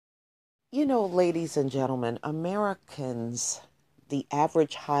You know, ladies and gentlemen, Americans, the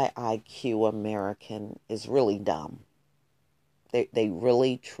average high IQ American is really dumb. They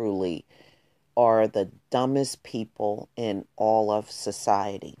really, truly are the dumbest people in all of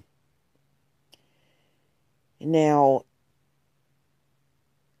society. Now,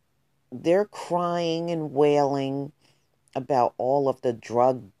 they're crying and wailing about all of the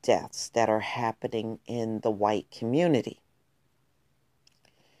drug deaths that are happening in the white community.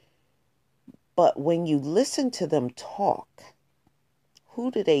 But when you listen to them talk,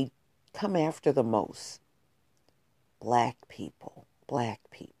 who do they come after the most? Black people,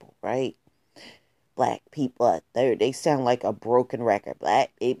 right? Black people are third. They sound like a broken record.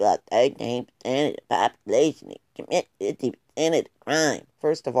 Black people are 13% of the population and commit 50% of the crime.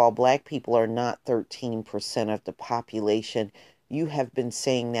 First of all, black people are not 13% of the population. You have been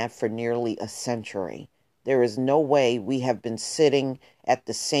saying that for nearly a century. There is no way we have been sitting at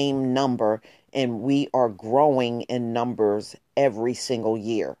the same number and we are growing in numbers every single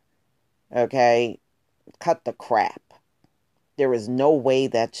year. Okay? Cut the crap. There is no way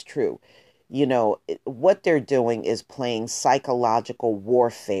that's true. What they're doing is playing psychological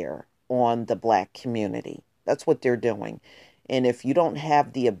warfare on the black community. That's what they're doing. And if you don't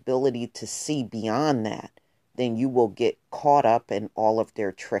have the ability to see beyond that, then you will get caught up in all of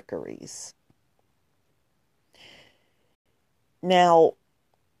their trickeries. Now,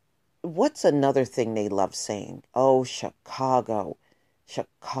 what's another thing they love saying? Oh, Chicago.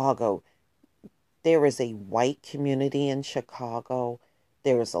 Chicago. There is a white community in Chicago.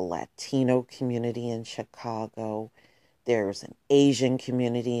 There is a Latino community in Chicago. There's an Asian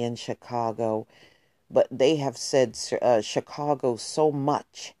community in Chicago. But they have said Chicago so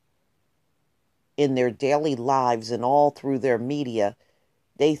much in their daily lives and all through their media,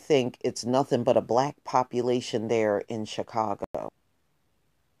 they think it's nothing but a black population there in Chicago.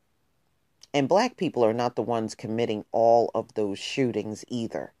 And black people are not the ones committing all of those shootings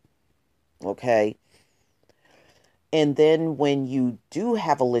either. Okay? And then when you do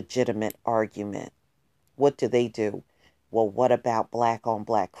have a legitimate argument, what do? Well, what about black on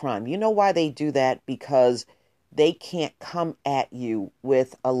black crime? You know why they do that? Because they can't come at you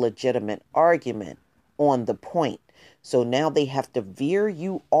with a legitimate argument on the point. So now they have to veer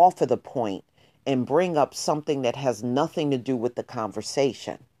you off of the point and bring up something that has nothing to do with the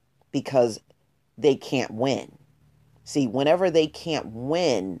conversation because they can't win. See, whenever they can't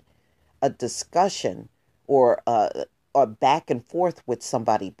win a discussion or a back and forth with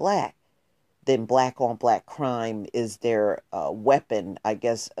somebody black, then black on black crime is their weapon, I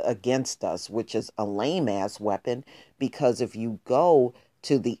guess, against us, which is a lame ass weapon. Because if you go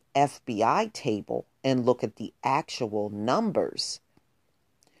to the FBI table and look at the actual numbers,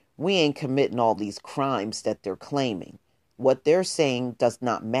 we ain't committing all these crimes that they're claiming. What they're saying does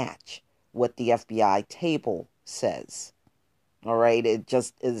not match what the FBI table says. All right, it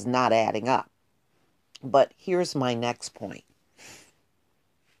just is not adding up. But here's my next point.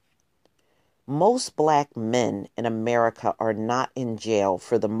 Most black men in America are not in jail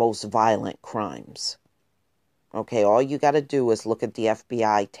for the most violent crimes. Okay, all you got to do is look at the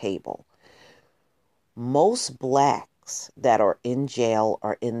FBI table. Most blacks that are in jail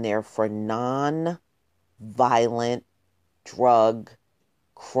are in there for non-violent drug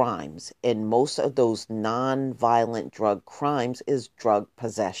crimes. And most of those non-violent drug crimes is drug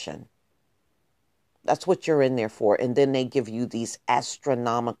possession. That's what you're in there for. And then they give you these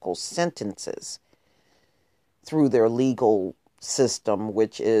astronomical sentences through their legal system,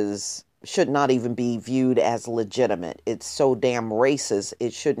 which should not even be viewed as legitimate. It's so damn racist,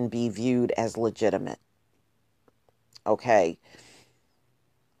 it shouldn't be viewed as legitimate. Okay.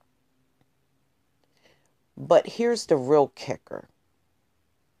 But here's the real kicker.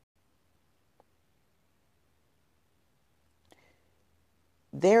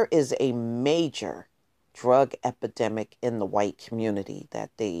 There is a major drug epidemic in the white community that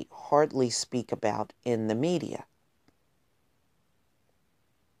they hardly speak about in the media.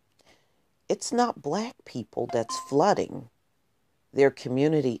 It's not black people that's flooding their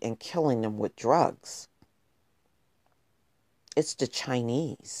community and killing them with drugs. It's the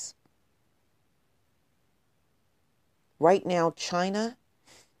Chinese. Right now, China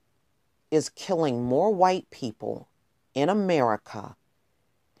is killing more white people in America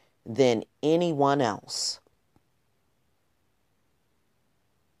than anyone else.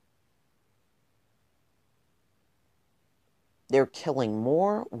 They're killing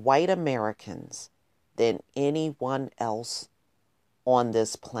more white Americans than anyone else on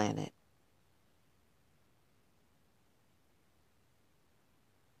this planet.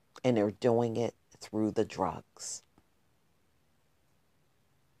 And they're doing it through the drugs.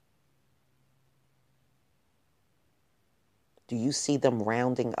 Do you see them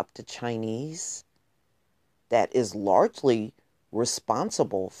rounding up the Chinese? That is largely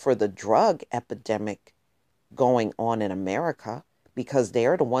responsible for the drug epidemic going on in America, because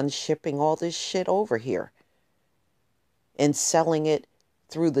they're the ones shipping all this shit over here and selling it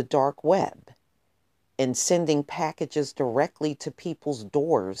through the dark web and sending packages directly to people's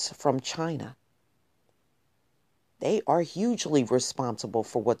doors from China. They are hugely responsible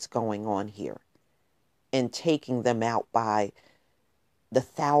for what's going on here and taking them out by the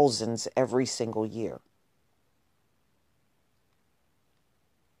thousands every single year.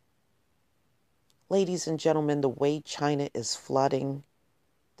 Ladies and gentlemen, the way China is flooding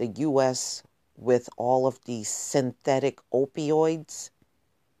the U.S. with all of these synthetic opioids,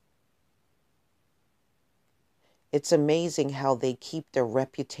 it's amazing how they keep their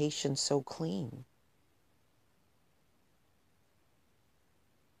reputation so clean.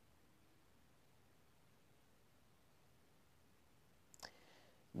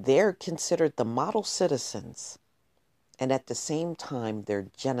 They're considered the model citizens, and at the same time, they're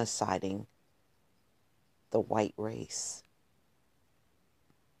genociding the white race.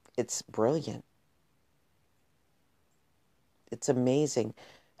 It's brilliant. It's amazing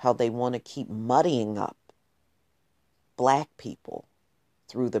how they want to keep muddying up black people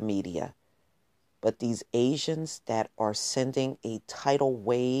through the media. But these Asians that are sending a tidal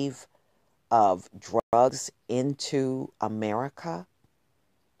wave of drugs into America,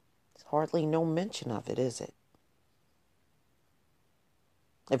 there's hardly no mention of it, is it?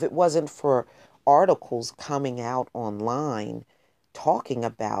 If it wasn't for articles coming out online talking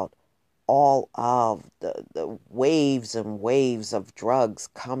about all of the waves and waves of drugs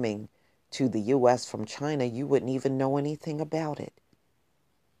coming to the U.S. from China, you wouldn't even know anything about it.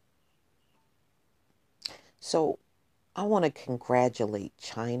 So I want to congratulate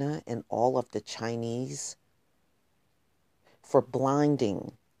China and all of the Chinese for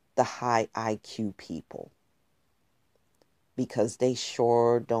blinding the high IQ people, because they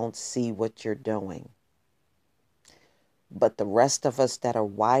sure don't see what you're doing. But the rest of us that are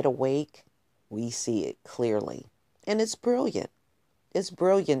wide awake, we see it clearly. And it's brilliant. It's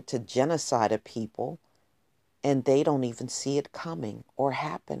brilliant to genocide a people and they don't even see it coming or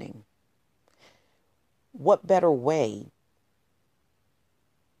happening. What better way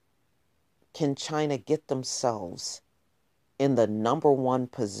can China get themselves in the number one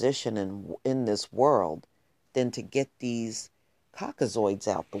position in this world than to get these Caucasoids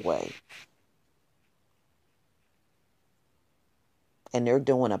out the way? And they're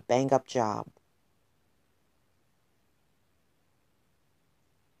doing a bang-up job.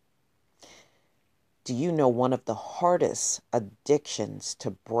 Do you know one of the hardest addictions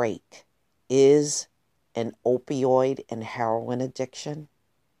to break is an opioid and heroin addiction?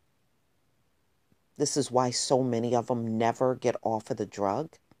 This is why so many of them never get off of the drug,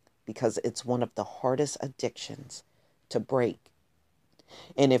 because it's one of the hardest addictions to break.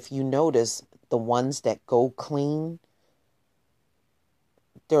 And if you notice, the ones that go clean,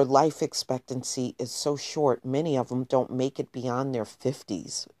 their life expectancy is so short. Many of them don't make it beyond their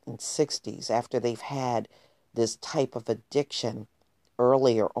 50s and 60s after they've had this type of addiction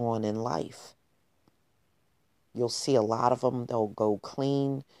earlier on in life. You'll see a lot of them, they'll go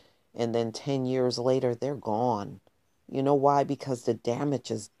clean, and then 10 years later, they're gone. You know why? Because the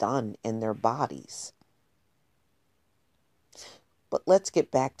damage is done in their bodies. But let's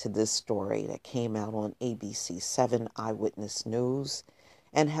get back to this story that came out on ABC 7 Eyewitness News,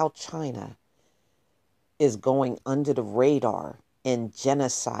 and how China is going under the radar and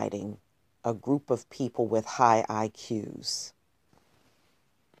genociding a group of people with high IQs.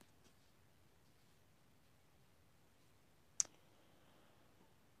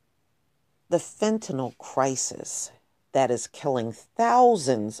 The fentanyl crisis that is killing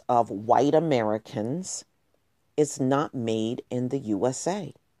thousands of white Americans is not made in the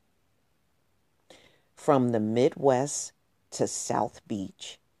USA. From the Midwest to South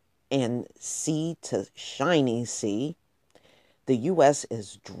Beach and sea to shiny sea, the U.S.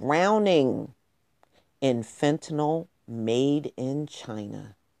 is drowning in fentanyl made in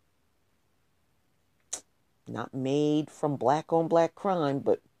China. Not made from black on black crime,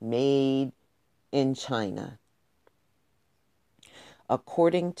 but made in China.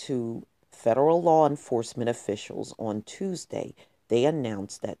 According to federal law enforcement officials on Tuesday, they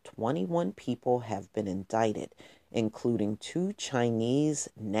announced that 21 people have been indicted, including 2 Chinese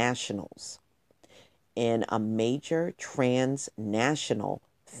nationals, in a major transnational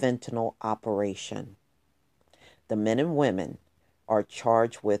fentanyl operation. The men and women are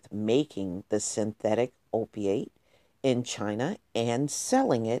charged with making the synthetic opiate in China and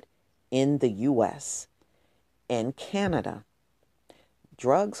selling it in the U.S. and Canada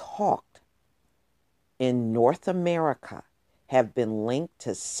drugs hawked in North America have been linked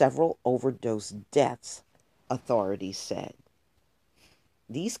to several overdose deaths, authorities said.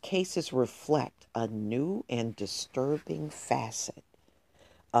 These cases reflect a new and disturbing facet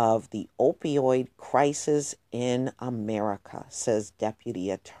of the opioid crisis in America, says Deputy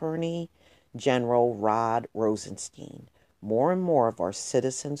Attorney General Rod Rosenstein. More and more of our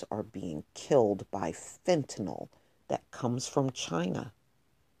citizens are being killed by fentanyl that comes from China.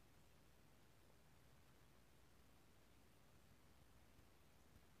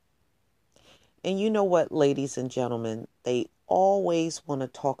 And you know what, ladies and gentlemen? They always want to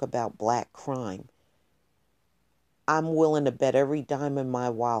talk about black crime. I'm willing to bet every dime in my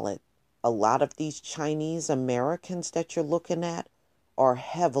wallet. A lot of these Chinese Americans that you're looking at are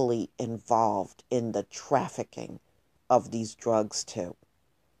heavily involved in the trafficking of these drugs too.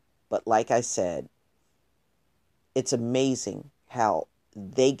 But like I said, it's amazing how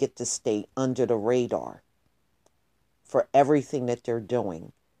they get to stay under the radar for everything that they're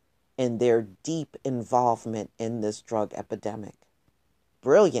doing and their deep involvement in this drug epidemic.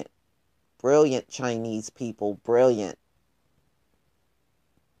 Brilliant, brilliant Chinese people, brilliant.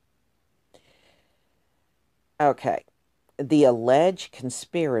 Okay. The alleged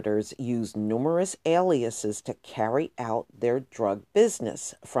conspirators used numerous aliases to carry out their drug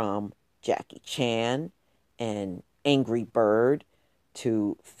business, from Jackie Chan and Angry Bird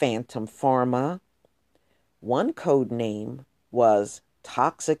to Phantom Pharma. One code name was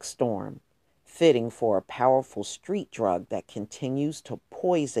Toxic Storm, fitting for a powerful street drug that continues to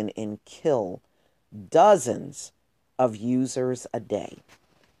poison and kill dozens of users a day.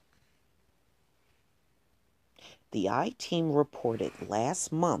 The I-Team reported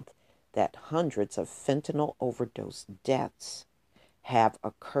last month that hundreds of fentanyl overdose deaths have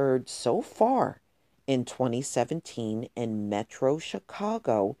occurred so far in 2017 in Metro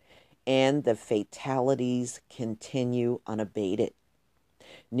Chicago, and the fatalities continue unabated.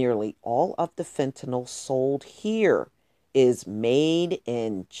 Nearly all of the fentanyl sold here is made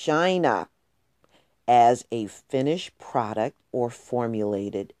in China as a finished product or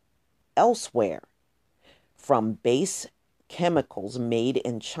formulated elsewhere from base chemicals made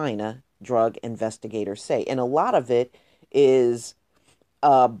in China, drug investigators say. And a lot of it is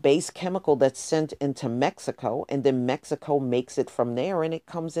a base chemical that's sent into Mexico, and then Mexico makes it from there and it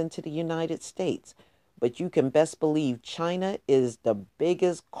comes into the United States. But you can best believe China is the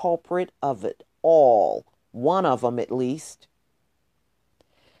biggest culprit of it all. One of them, at least.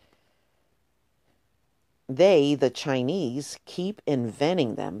 They, the Chinese, keep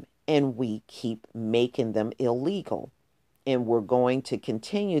inventing them, and we keep making them illegal. And we're going to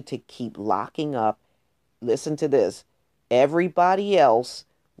continue to keep locking up, listen to this, everybody else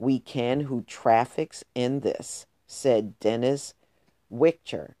we can who traffics in this, said Dennis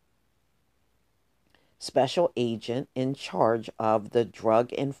Wichter, special agent in charge of the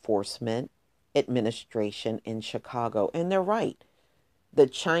Drug Enforcement Administration in Chicago. And they're right. The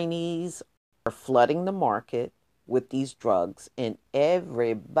Chinese are flooding the market with these drugs, and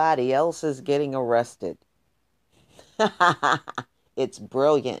everybody else is getting arrested. It's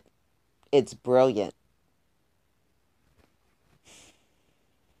brilliant. It's brilliant.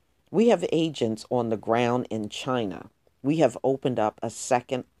 We have agents on the ground in China. We have opened up a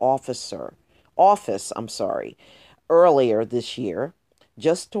second office, earlier this year,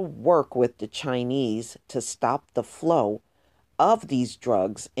 just to work with the Chinese to stop the flow of these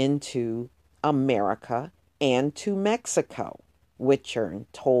drugs into America and to Mexico, Wichern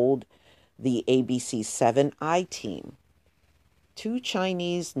told the ABC 7 I-Team. Two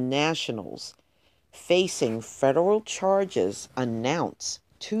Chinese nationals facing federal charges announced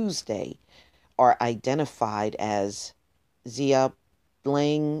Tuesday are identified as Zia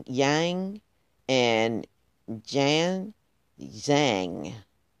Bling Yang and Jan Zhang,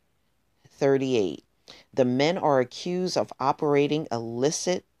 38. The men are accused of operating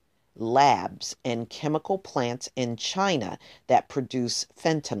illicit labs and chemical plants in China that produce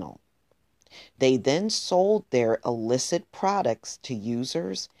fentanyl. They then sold their illicit products to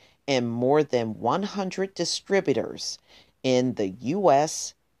users and more than 100 distributors in the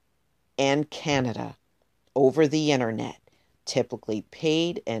U.S. and Canada over the internet, typically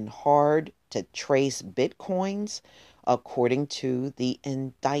paid in hard to trace bitcoins, according to the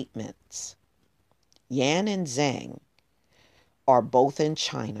indictments. Yan and Zhang are both in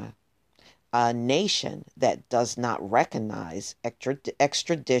China, a nation that does not recognize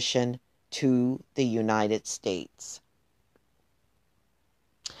extradition to the United States.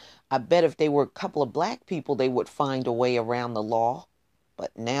 I bet if they were a couple of black people, they would find a way around the law.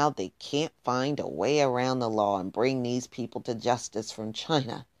 but now they can't find a way around the law and bring these people to justice from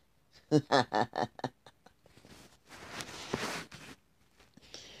China.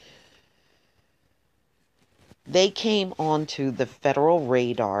 They came onto the federal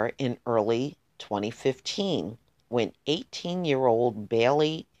radar in early 2015 when 18-year-old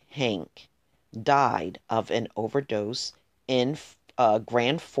Bailey Hank died of an overdose in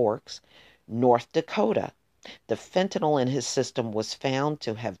Grand Forks, North Dakota. The fentanyl in his system was found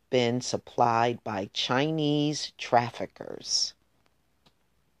to have been supplied by Chinese traffickers.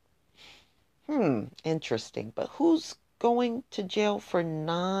 Interesting. But who's going to jail for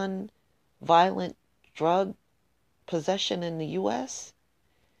non-violent drug possession in the U.S.?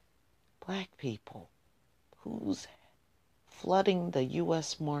 Black people. Who's flooding the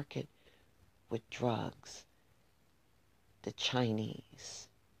U.S. market with drugs? The Chinese.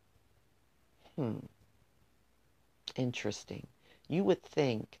 Interesting. You would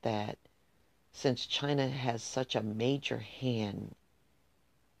think that since China has such a major hand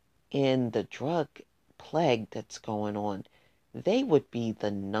in the drug plague that's going on, they would be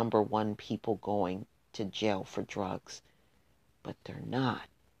the number one people going to jail for drugs. But they're not.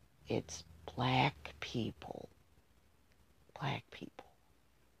 It's black people. Black people.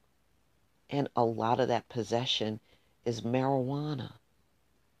 And a lot of that possession is marijuana.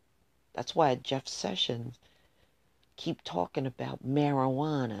 That's why Jeff Sessions keep talking about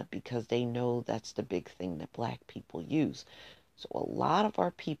marijuana, because they know that's the big thing that black people use. So a lot of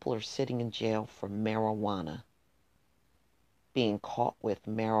our people are sitting in jail for marijuana, being caught with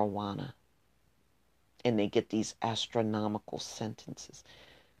marijuana. And they get these astronomical sentences.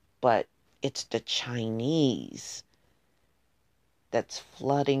 But it's the Chinese that's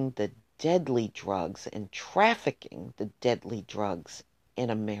flooding the deadly drugs and trafficking the deadly drugs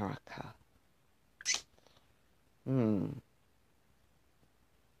in America.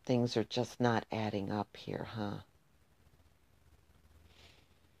 Things are just not adding up here,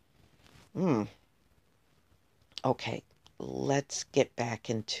 huh? Okay, let's get back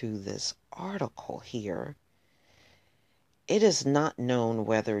into this article here. It is not known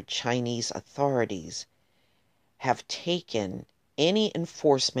whether Chinese authorities have taken any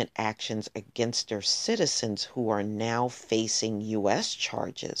enforcement actions against their citizens who are now facing U.S.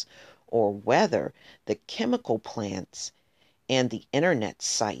 charges, or whether the chemical plants and the internet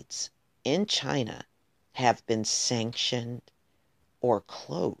sites in China have been sanctioned or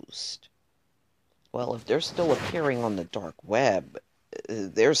closed. Well, if they're still appearing on the dark web,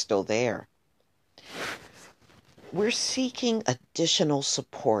 they're still there. We're seeking additional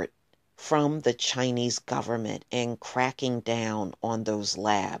support from the Chinese government in cracking down on those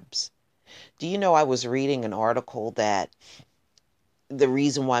labs. Do you know, I was reading an article that the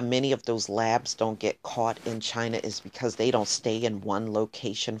reason why many of those labs don't get caught in China is because they don't stay in one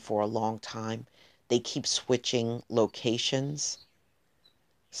location for a long time. They keep switching locations.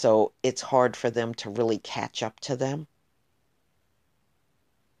 So it's hard for them to really catch up to them.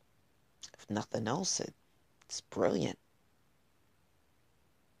 If nothing else, it's brilliant.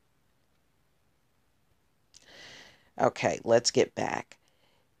 Okay, let's get back.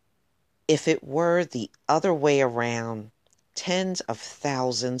 If it were the other way around, tens of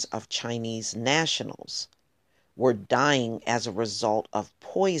thousands of Chinese nationals were dying as a result of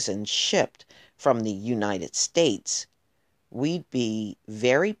poison shipped from the United States, we'd be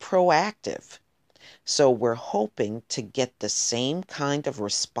very proactive. So we're hoping to get the same kind of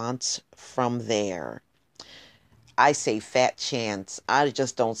response from there. I say fat chance. I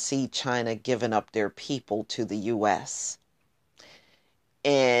just don't see China giving up their people to the U.S.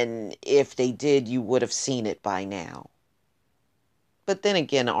 And if they did, you would have seen it by now. But then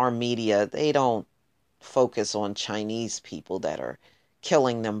again, our media, they don't focus on Chinese people that are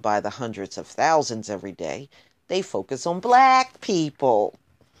killing them by the hundreds of thousands every day. They focus on black people.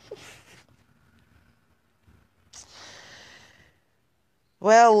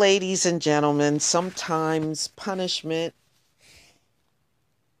 Well, ladies and gentlemen, sometimes punishment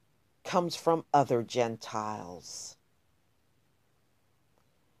comes from other Gentiles.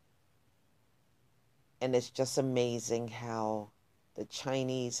 And it's just amazing how the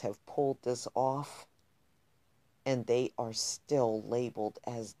Chinese have pulled this off, and they are still labeled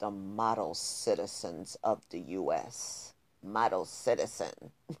as the model citizens of the U.S. Model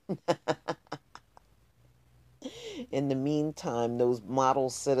citizen. In the meantime, those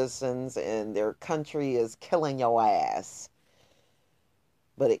model citizens and their country is killing your ass.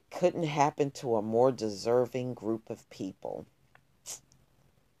 But it couldn't happen to a more deserving group of people.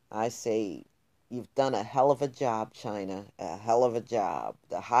 I say, you've done a hell of a job, China. A hell of a job.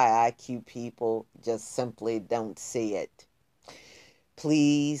 The high IQ people just simply don't see it.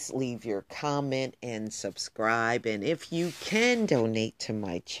 Please leave your comment and subscribe. And if you can donate to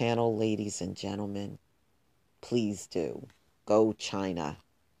my channel, ladies and gentlemen, please do. Go China.